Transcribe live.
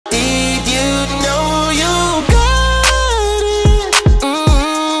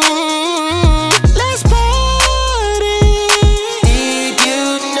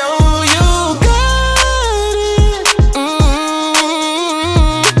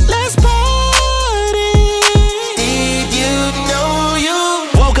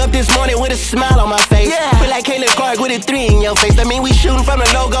from the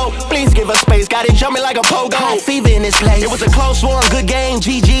logo. Please give us space, got it jumping like a pogo. High fever in this place. It was a close one, good game,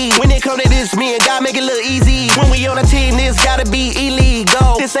 GG. When it come to this, me and God make it look easy. When we on a team, this gotta be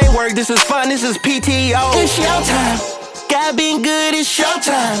illegal. This ain't work, this is fun, this is PTO. It's your time. God being good, it's your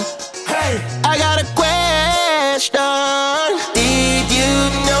time. Hey, I got a question. Did you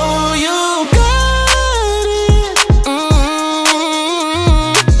know you got it?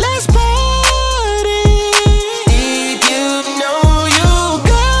 Let's party. Did you know you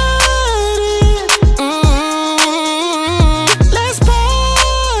got it? Let's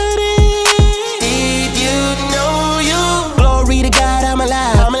party. Did you know you? Glory to God, I'm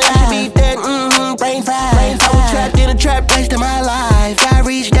alive. I should be dead, brain fried. I was trapped in a trap, wasting my life. I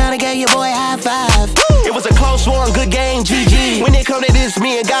reached down and gave your boy a high five. It was a close one, good game, GG. When it come to this,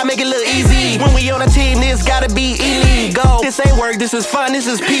 me and God make it look easy. When we on a team, this gotta be illegal. This ain't work, this is fun, this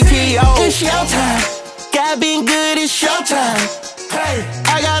is PTO. It's your time. God being good, it's your time. Hey,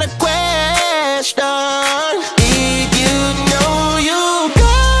 I got a question. Did you know you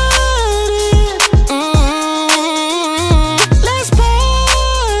got it? Let's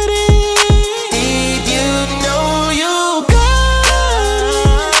party. Did you know you got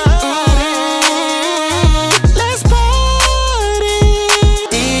it? Let's party.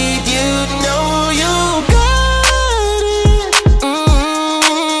 Did you know you got it?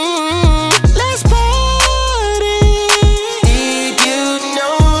 Let's party. Did you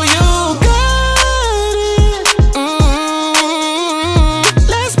know you got it?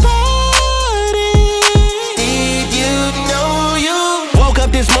 Let's party. Did you know you? Woke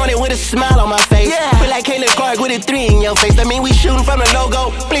up this morning with a smile on my face. Feel like Caleb Clark with a 3 in your face. That mean we shooting from the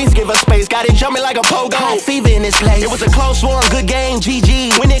logo. Please give us space, got it jumping like a pogo. High fever in this place. It was a close one, good game,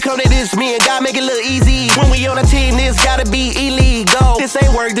 GG. When it come to this, me and God make it look easy. When we on a team, this gotta be illegal. This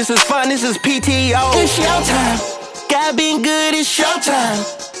ain't work, this is fun, this is PTO. It's your time. God being good, it's your time.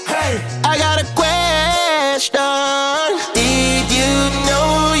 Hey, I got a question. Did you know